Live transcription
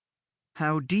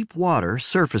How Deep Water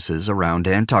Surfaces Around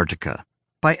Antarctica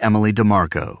by Emily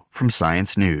DeMarco from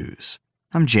Science News.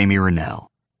 I'm Jamie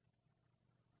Rennell.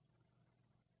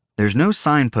 There's no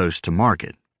signpost to mark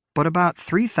it, but about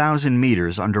 3,000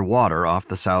 meters underwater off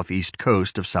the southeast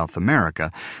coast of South America,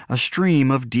 a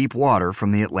stream of deep water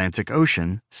from the Atlantic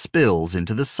Ocean spills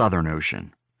into the Southern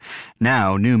Ocean.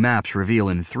 Now, new maps reveal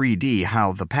in 3D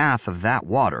how the path of that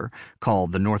water,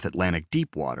 called the North Atlantic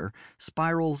Deep Water,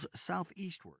 spirals southeastward.